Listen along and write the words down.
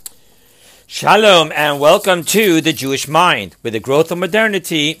Shalom and welcome to The Jewish Mind, where the growth of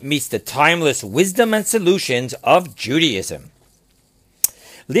modernity meets the timeless wisdom and solutions of Judaism.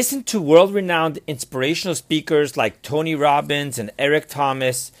 Listen to world-renowned inspirational speakers like Tony Robbins and Eric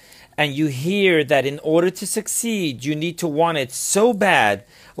Thomas, and you hear that in order to succeed, you need to want it so bad,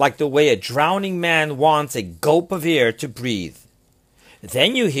 like the way a drowning man wants a gulp of air to breathe.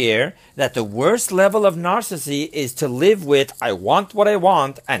 Then you hear that the worst level of narcissism is to live with, I want what I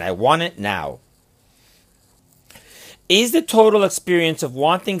want, and I want it now. Is the total experience of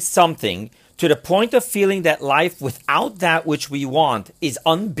wanting something to the point of feeling that life without that which we want is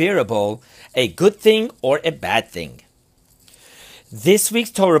unbearable a good thing or a bad thing? This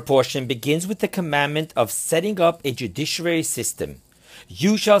week's Torah portion begins with the commandment of setting up a judiciary system.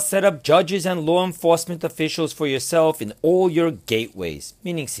 You shall set up judges and law enforcement officials for yourself in all your gateways,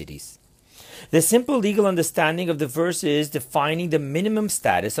 meaning cities. The simple legal understanding of the verse is defining the minimum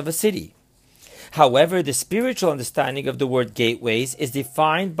status of a city. However, the spiritual understanding of the word gateways is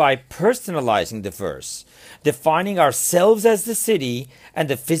defined by personalizing the verse, defining ourselves as the city and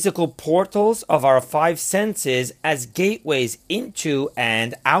the physical portals of our five senses as gateways into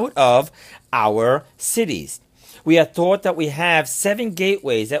and out of our cities. We are taught that we have 7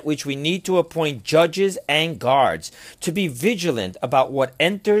 gateways at which we need to appoint judges and guards to be vigilant about what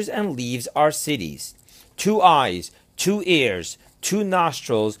enters and leaves our cities. 2 eyes, 2 ears, 2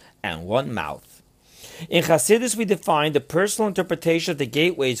 nostrils, and 1 mouth. In Chassidus, we define the personal interpretation of the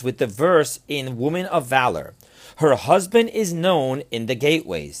gateways with the verse in Woman of Valor. Her husband is known in the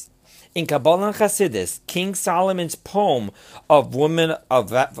gateways. In Kabbalah and Chassidus, King Solomon's poem of Woman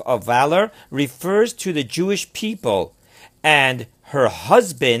of Valor refers to the Jewish people, and her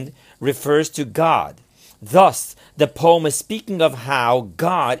husband refers to God. Thus, the poem is speaking of how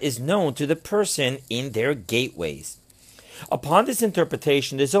God is known to the person in their gateways. Upon this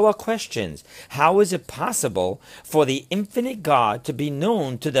interpretation, the Zohar questions, how is it possible for the infinite God to be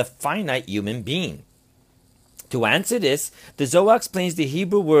known to the finite human being? To answer this, the Zohar explains the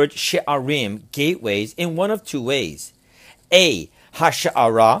Hebrew word she'arim, gateways, in one of 2 ways. A,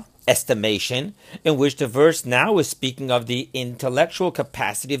 hasha'ara, estimation, in which the verse now is speaking of the intellectual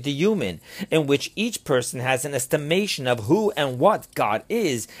capacity of the human, in which each person has an estimation of who and what God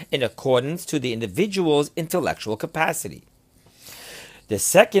is in accordance to the individual's intellectual capacity. The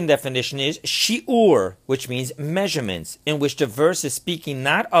second definition is shi'ur, which means measurements, in which the verse is speaking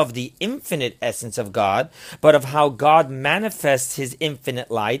not of the infinite essence of God, but of how God manifests his infinite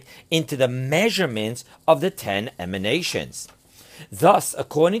light into the measurements of the 10 emanations. Thus,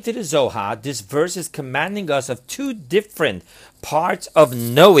 according to the Zohar, this verse is commanding us of 2 different parts of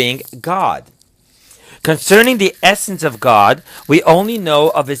knowing God. Concerning the essence of God, we only know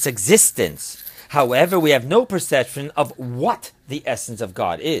of its existence. However, we have no perception of what the essence of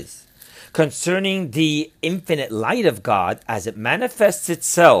God is. Concerning the infinite light of God, as it manifests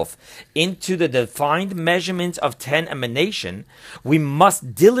itself into the defined measurements of 10 emanation, we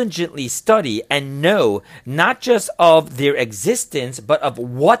must diligently study and know not just of their existence, but of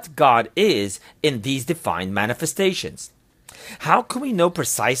what God is in these defined manifestations. How can we know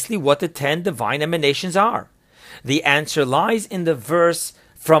precisely what the 10 divine emanations are? The answer lies in the verse,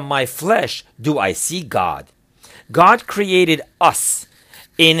 "From my flesh do I see God." God created us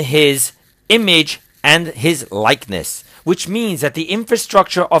in his image and his likeness, which means that the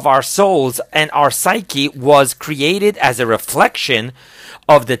infrastructure of our souls and our psyche was created as a reflection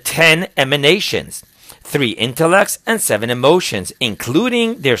of the 10 emanations, 3 intellects and 7 emotions,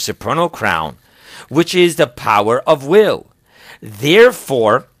 including their supernal crown, which is the power of will.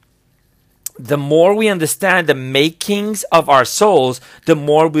 Therefore, the more we understand the makings of our souls, the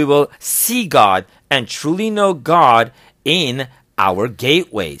more we will see God and truly know God in our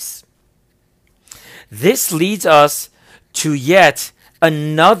gateways. This leads us to yet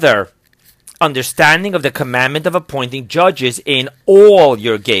another understanding of the commandment of appointing judges in all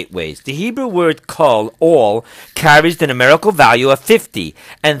your gateways. The Hebrew word kol, all, carries the numerical value of 50,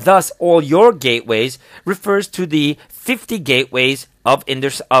 and thus all your gateways refers to the 50 gateways of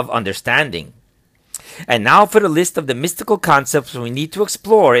understanding. And now for the list of the mystical concepts we need to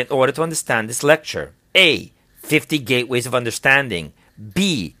explore in order to understand this lecture. A, 50 gateways of understanding.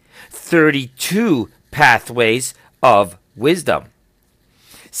 B, 32 pathways of wisdom.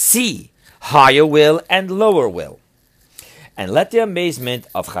 C, higher will and lower will. And let the amazement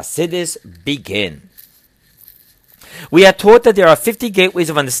of Chassidus begin. We are taught that there are 50 gateways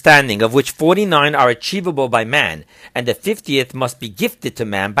of understanding, of which 49 are achievable by man, and the 50th must be gifted to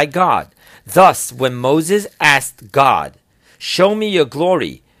man by God. Thus, when Moses asked God, "Show me your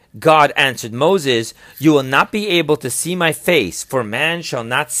glory," God answered Moses, "You will not be able to see my face, for man shall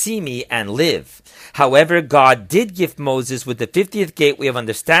not see me and live." However, God did gift Moses with the 50th gateway of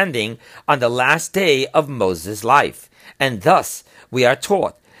understanding on the last day of Moses' life. And thus, we are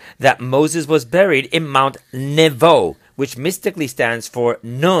taught that Moses was buried in Mount Nebo, which mystically stands for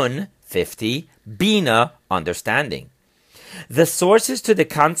Nun, 50, Bina, understanding. The sources to the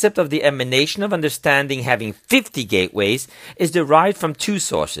concept of the emanation of understanding having 50 gateways is derived from two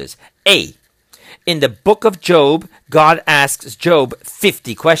sources. A. In the book of Job, God asks Job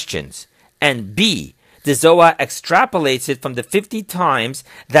 50 questions. And B. The Zohar extrapolates it from the 50 times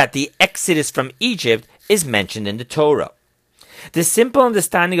that the exodus from Egypt is mentioned in the Torah. The simple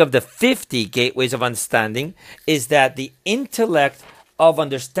understanding of the 50 gateways of understanding is that the intellect of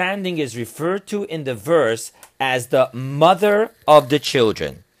understanding is referred to in the verse as the mother of the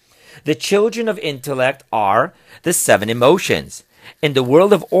children. The children of intellect are the 7 emotions. In the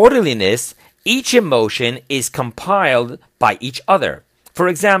world of orderliness, each emotion is compiled by each other. For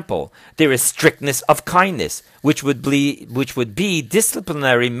example, there is strictness of kindness, which would be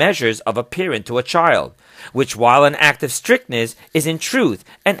disciplinary measures of a parent to a child, which while an act of strictness is in truth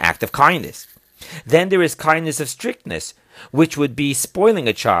an act of kindness. Then there is kindness of strictness, which would be spoiling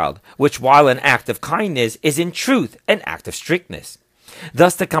a child, which while an act of kindness is in truth an act of strictness.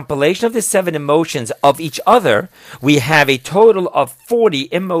 Thus, the compilation of the 7 emotions of each other, we have a total of 40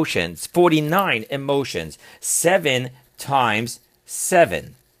 emotions, 49 emotions, 7 times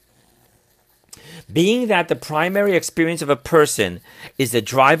 7. Being that the primary experience of a person is the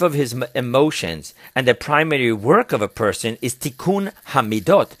drive of his emotions, and the primary work of a person is tikkun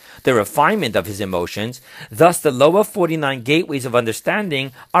hamidot, the refinement of his emotions, thus the lower 49 gateways of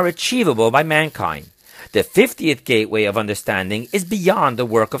understanding are achievable by mankind. The 50th gateway of understanding is beyond the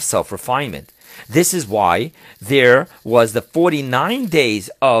work of self-refinement. This is why there was the 49 days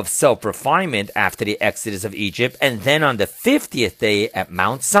of self-refinement after the exodus of Egypt, and then on the 50th day at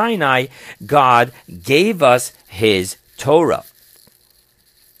Mount Sinai, God gave us His Torah,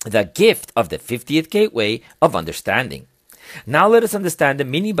 the gift of the 50th gateway of understanding. Now let us understand the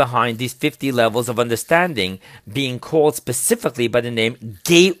meaning behind these 50 levels of understanding being called specifically by the name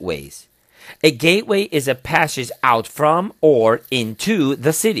gateways. A gateway is a passage out from or into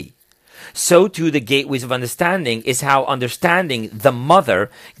the city. So too the gateways of understanding is how understanding, the mother,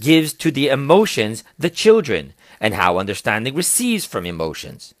 gives to the emotions, the children, and how understanding receives from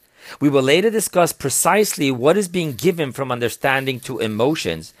emotions. We will later discuss precisely what is being given from understanding to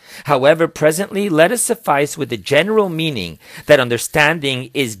emotions. However, presently let us suffice with the general meaning that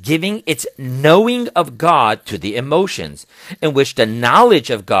understanding is giving its knowing of God to the emotions, in which the knowledge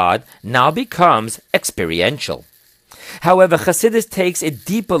of God now becomes experiential. However, Chassidus takes a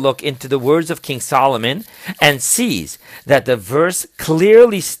deeper look into the words of King Solomon and sees that the verse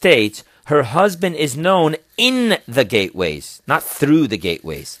clearly states her husband is known in the gateways, not through the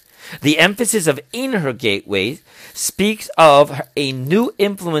gateways. The emphasis of in her gateways speaks of a new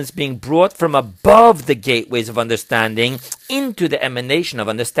influence being brought from above the gateways of understanding into the emanation of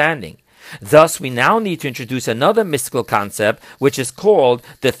understanding. Thus, we now need to introduce another mystical concept, which is called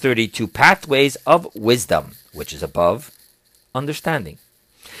the 32 pathways of wisdom, which is above understanding.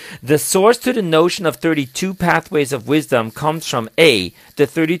 The source to the notion of 32 pathways of wisdom comes from A, the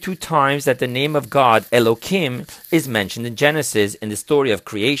 32 times that the name of God, Elohim, is mentioned in Genesis in the story of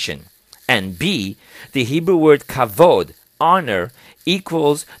creation, and B, the Hebrew word kavod, honor,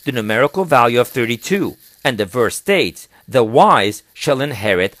 equals the numerical value of 32, and the verse states, the wise shall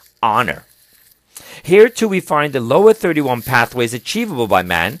inherit honor. Here too we find the lower 31 pathways achievable by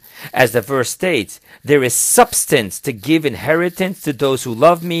man. As the verse states, there is substance to give inheritance to those who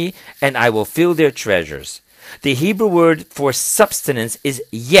love me, and I will fill their treasures. The Hebrew word for substance is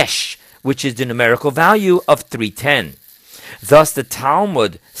yesh, which is the numerical value of 310. Thus the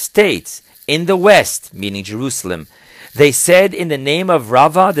Talmud states, in the west, meaning Jerusalem, they said in the name of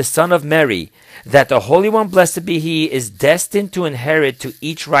Rava, the son of Mary, that the Holy One, blessed be He, is destined to inherit to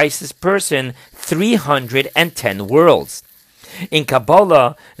each righteous person 310 worlds. In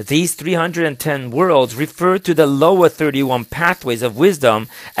Kabbalah, these 310 worlds refer to the lower 31 pathways of wisdom,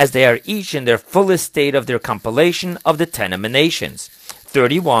 as they are each in their fullest state of their compilation of the 10 emanations.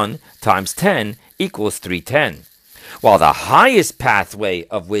 31 times 10 equals 310. While the highest pathway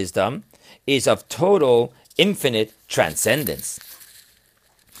of wisdom is of total infinite transcendence.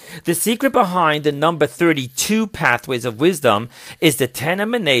 The secret behind the number 32 pathways of wisdom is the 10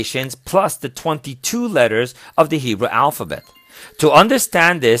 emanations plus the 22 letters of the Hebrew alphabet. To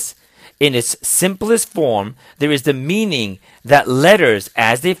understand this in its simplest form, there is the meaning that letters,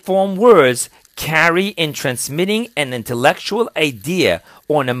 as they form words, carry in transmitting an intellectual idea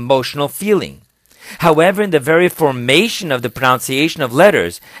or an emotional feeling. However, in the very formation of the pronunciation of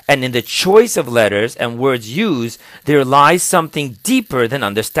letters and in the choice of letters and words used, there lies something deeper than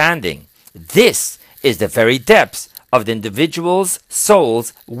understanding. This is the very depths of the individual's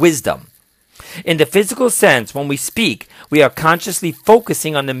soul's wisdom. In the physical sense, when we speak, we are consciously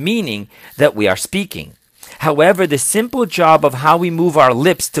focusing on the meaning that we are speaking. However, the simple job of how we move our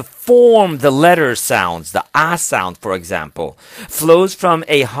lips to form the letter sounds, the ah sound, for example, flows from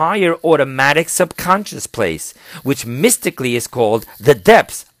a higher automatic subconscious place, which mystically is called the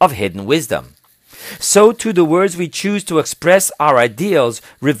depths of hidden wisdom. So too the words we choose to express our ideals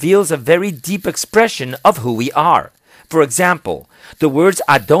reveals a very deep expression of who we are. For example, the words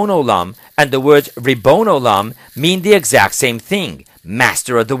Adon Olam and the words Ribon Olam mean the exact same thing,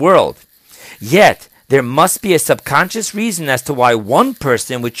 master of the world. Yet, there must be a subconscious reason as to why one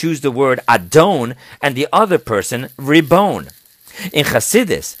person would choose the word Adon and the other person Ribon. In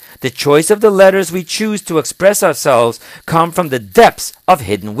Hasidus, the choice of the letters we choose to express ourselves come from the depths of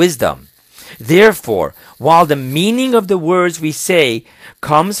hidden wisdom. Therefore, while the meaning of the words we say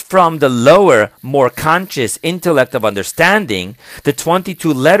comes from the lower, more conscious intellect of understanding, the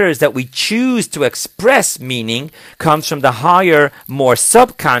 22 letters that we choose to express meaning comes from the higher, more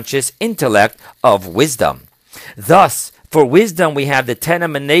subconscious intellect of wisdom. Thus, for wisdom, we have the 10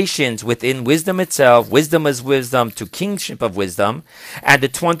 emanations within wisdom itself. Wisdom is wisdom to kingship of wisdom, and the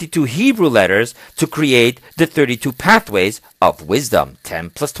 22 Hebrew letters to create the 32 pathways of wisdom.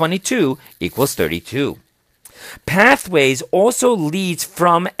 10 plus 22 equals 32. Pathways also leads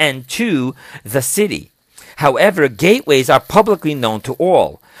from and to the city. However, gateways are publicly known to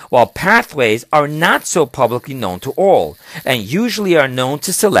all, while pathways are not so publicly known to all, and usually are known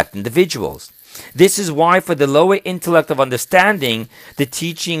to select individuals. This is why for the lower intellect of understanding, the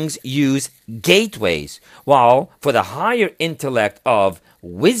teachings use gateways, while for the higher intellect of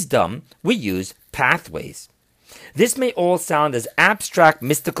wisdom, we use pathways. This may all sound as abstract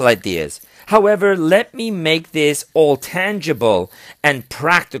mystical ideas. However, let me make this all tangible and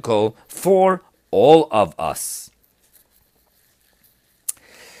practical for all of us.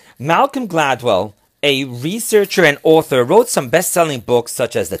 Malcolm Gladwell, a researcher and author, wrote some best-selling books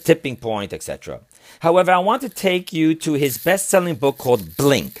such as The Tipping Point, etc. However, I want to take you to his best-selling book called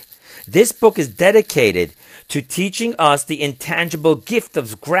Blink. This book is dedicated to teaching us the intangible gift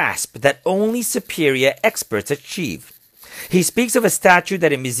of grasp that only superior experts achieve. He speaks of a statue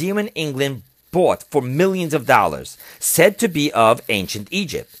that a museum in England bought for millions of dollars, said to be of ancient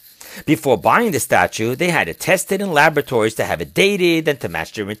Egypt. Before buying the statue, they had it tested in laboratories to have it dated and to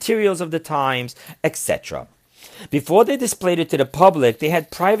match the materials of the times, etc. Before they displayed it to the public, they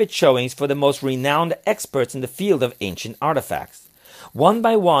had private showings for the most renowned experts in the field of ancient artifacts. One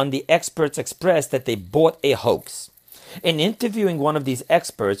by one, the experts expressed that they bought a hoax. In interviewing one of these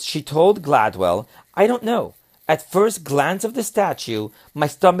experts, she told Gladwell, "I don't know. At first glance of the statue, my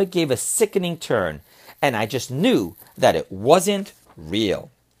stomach gave a sickening turn, and I just knew that it wasn't real."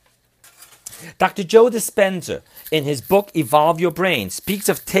 Dr. Joe Dispenza, in his book Evolve Your Brain, speaks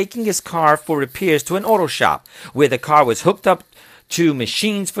of taking his car for repairs to an auto shop, where the car was hooked up to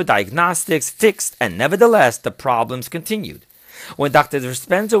machines for diagnostics, fixed, and nevertheless the problems continued. When Dr.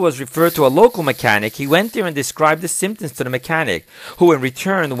 Dispenza was referred to a local mechanic, he went there and described the symptoms to the mechanic, who in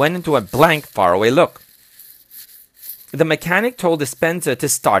return went into a blank, faraway look. The mechanic told Dispenza to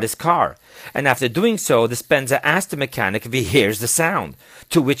start his car, and after doing so, Dispenza asked the mechanic if he hears the sound,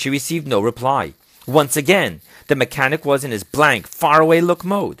 to which he received no reply. Once again, the mechanic was in his blank, faraway look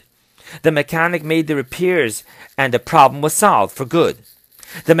mode. The mechanic made the repairs, and the problem was solved for good.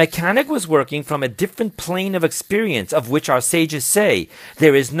 The mechanic was working from a different plane of experience, of which our sages say,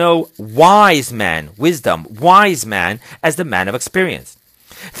 there is no wise man, wisdom, wise man, as the man of experience.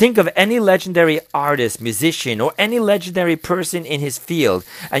 Think of any legendary artist, musician, or any legendary person in his field,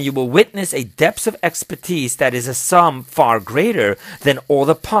 and you will witness a depth of expertise that is a sum far greater than all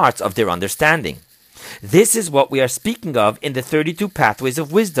the parts of their understanding. This is what we are speaking of in the 32 pathways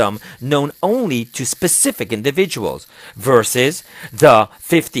of wisdom known only to specific individuals, versus the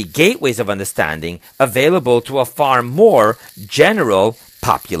 50 gateways of understanding available to a far more general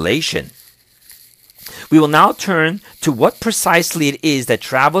population. We will now turn to what precisely it is that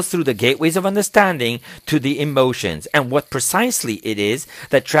travels through the gateways of understanding to the emotions, and what precisely it is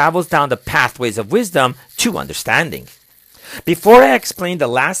that travels down the pathways of wisdom to understanding. Before I explain the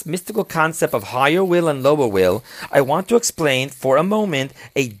last mystical concept of higher will and lower will, I want to explain for a moment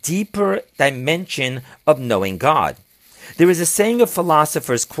a deeper dimension of knowing God. There is a saying of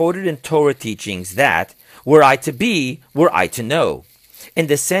philosophers quoted in Torah teachings that, were I to be, were I to know. in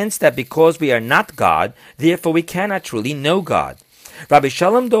the sense that because we are not God, therefore we cannot truly know God. Rabbi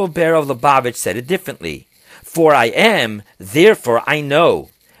Shalom Dov Ber of Lubavitch said it differently. For I am, therefore I know.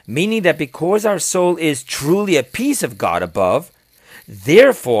 Meaning that because our soul is truly a piece of God above,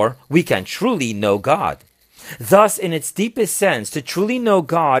 therefore we can truly know God. Thus, in its deepest sense, to truly know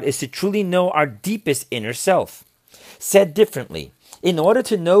God is to truly know our deepest inner self. Said differently, in order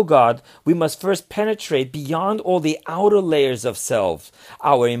to know God, we must first penetrate beyond all the outer layers of selves,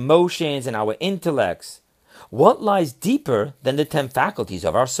 our emotions and our intellects. What lies deeper than the 10 faculties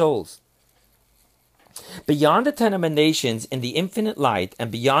of our souls? Beyond the 10 emanations in the infinite light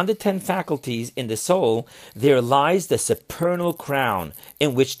and beyond the 10 faculties in the soul, there lies the supernal crown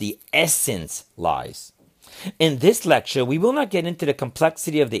in which the essence lies. In this lecture, we will not get into the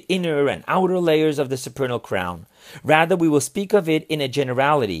complexity of the inner and outer layers of the supernal crown. Rather, we will speak of it in a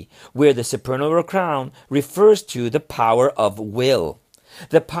generality, where the supernal crown refers to the power of will.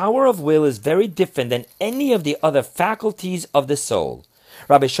 The power of will is very different than any of the other faculties of the soul.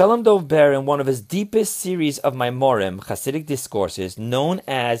 Rabbi Shalom Dov Ber, in one of his deepest series of Maimorim, Hasidic discourses, known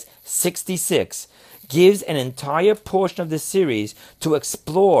as 66, gives an entire portion of the series to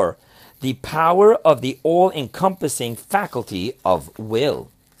explore the power of the all-encompassing faculty of will.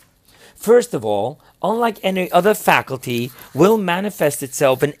 First of all, unlike any other faculty, will manifests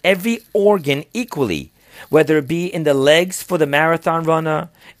itself in every organ equally, whether it be in the legs for the marathon runner,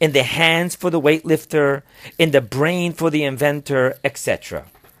 in the hands for the weightlifter, in the brain for the inventor, etc.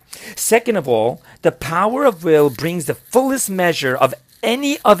 Second of all, the power of will brings the fullest measure of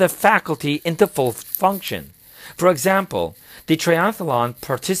any other faculty into full function. For example, the triathlon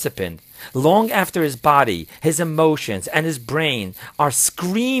participant, long after his body, his emotions, and his brain are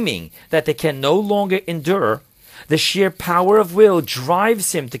screaming that they can no longer endure, the sheer power of will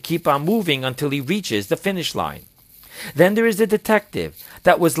drives him to keep on moving until he reaches the finish line. Then there is the detective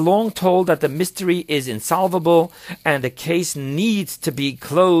that was long told that the mystery is insolvable and the case needs to be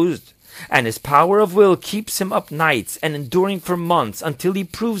closed, and his power of will keeps him up nights and enduring for months until he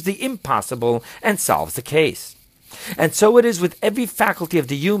proves the impossible and solves the case. And so it is with every faculty of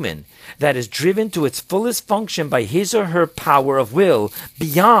the human that is driven to its fullest function by his or her power of will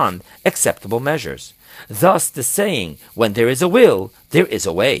beyond acceptable measures. Thus the saying, when there is a will, there is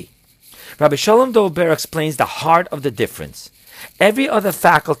a way. Rabbi Shalom Dov Ber explains the heart of the difference. Every other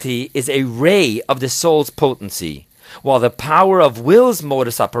faculty is a ray of the soul's potency, while the power of will's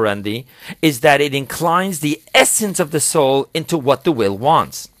modus operandi is that it inclines the essence of the soul into what the will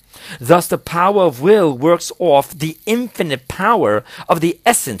wants. Thus the power of will works off the infinite power of the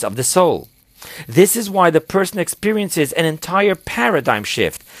essence of the soul. This is why the person experiences an entire paradigm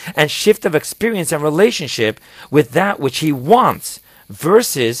shift and shift of experience and relationship with that which he wants,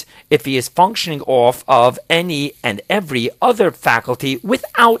 versus if he is functioning off of any and every other faculty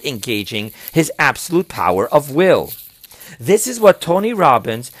without engaging his absolute power of will. This is what Tony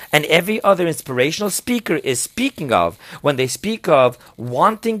Robbins and every other inspirational speaker is speaking of when they speak of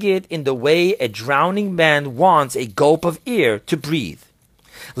wanting it in the way a drowning man wants a gulp of air to breathe.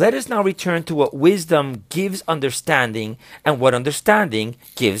 Let us now return to what wisdom gives understanding and what understanding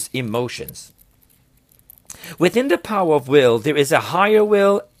gives emotions. Within the power of will, there is a higher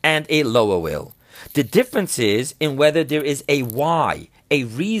will and a lower will. The difference is in whether there is a why, a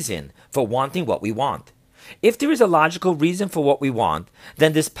reason for wanting what we want. If there is a logical reason for what we want,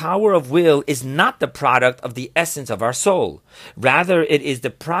 then this power of will is not the product of the essence of our soul. Rather, it is the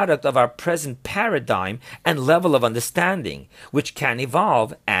product of our present paradigm and level of understanding, which can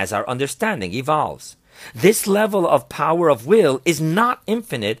evolve as our understanding evolves. This level of power of will is not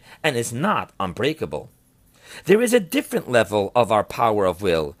infinite and is not unbreakable. There is a different level of our power of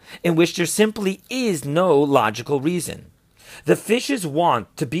will, in which there simply is no logical reason. The fish's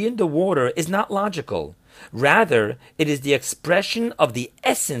want to be in the water is not logical. Rather, it is the expression of the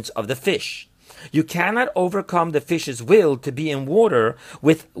essence of the fish. You cannot overcome the fish's will to be in water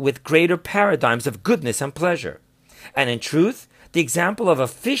with greater paradigms of goodness and pleasure. And in truth, the example of a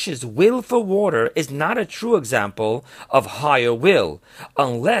fish's will for water is not a true example of higher will,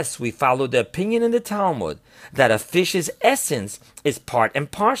 unless we follow the opinion in the Talmud that a fish's essence is part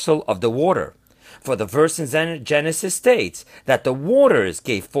and parcel of the water. For the verse in Genesis states that the waters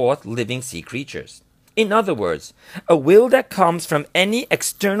gave forth living sea creatures. In other words, a will that comes from any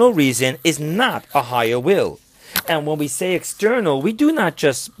external reason is not a higher will. And when we say external, we do not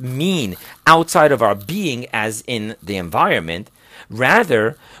just mean outside of our being as in the environment.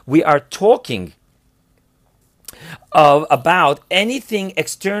 Rather, we are talking about anything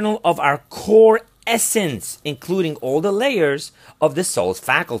external of our core essence, including all the layers of the soul's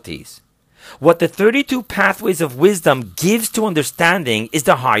faculties. What the 32 pathways of wisdom gives to understanding is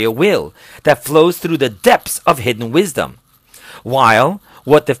the higher will that flows through the depths of hidden wisdom, while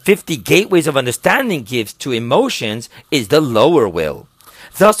what the 50 gateways of understanding gives to emotions is the lower will.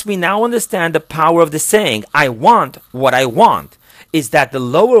 Thus, we now understand the power of the saying, I want what I want, is that the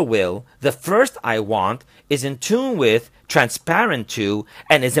lower will, the first I want, is in tune with, transparent to,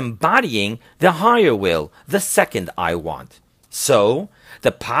 and is embodying the higher will, the second I want. So,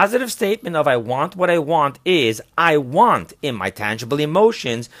 the positive statement of I want what I want is I want in my tangible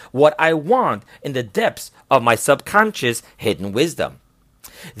emotions what I want in the depths of my subconscious hidden wisdom.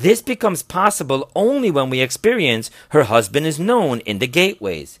 This becomes possible only when we experience her husband is known in the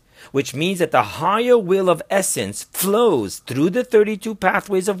gateways, which means that the higher will of essence flows through the 32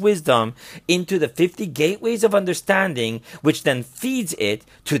 pathways of wisdom into the 50 gateways of understanding, which then feeds it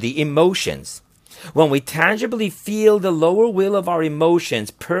to the emotions. When we tangibly feel the lower will of our emotions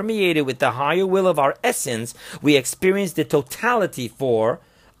permeated with the higher will of our essence, we experience the totality for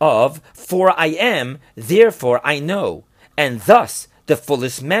I am, therefore I know, and thus the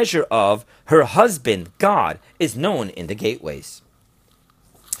fullest measure of her husband, God, is known in the gateways.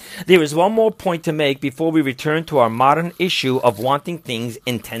 There is one more point to make before we return to our modern issue of wanting things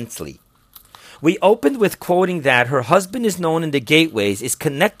intensely. We opened with quoting that her husband is known in the gateways is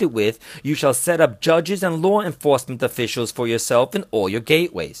connected with you shall set up judges and law enforcement officials for yourself in all your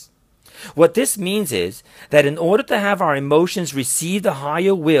gateways. What this means is that in order to have our emotions receive the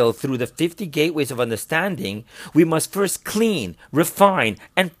higher will through the 50 gateways of understanding, we must first clean, refine,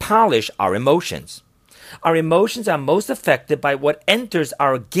 and polish our emotions. Our emotions are most affected by what enters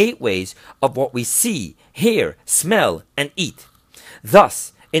our gateways of what we see, hear, smell, and eat.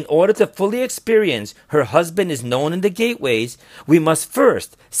 Thus, in order to fully experience her husband is known in the gateways, we must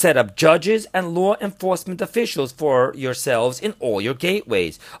first set up judges and law enforcement officials for yourselves in all your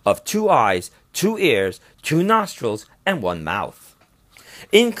gateways of 2 eyes, 2 ears, 2 nostrils, and 1 mouth.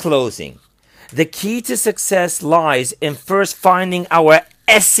 In closing, the key to success lies in first finding our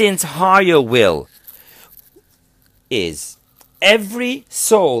essence higher will. Is every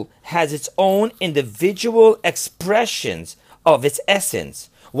soul has its own individual expressions of its essence,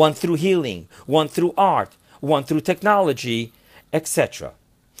 one through healing, one through art, one through technology, etc.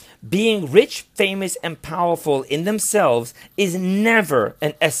 Being rich, famous, and powerful in themselves is never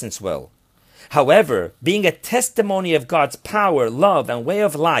an essence will. However, being a testimony of God's power, love, and way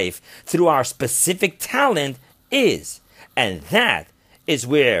of life through our specific talent is, and that is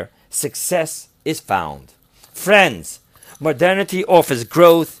where success is found. Friends, modernity offers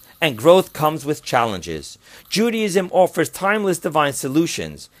growth, and growth comes with challenges. Judaism offers timeless divine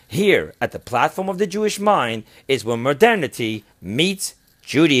solutions. Here, at the platform of the Jewish mind, is where modernity meets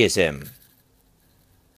Judaism.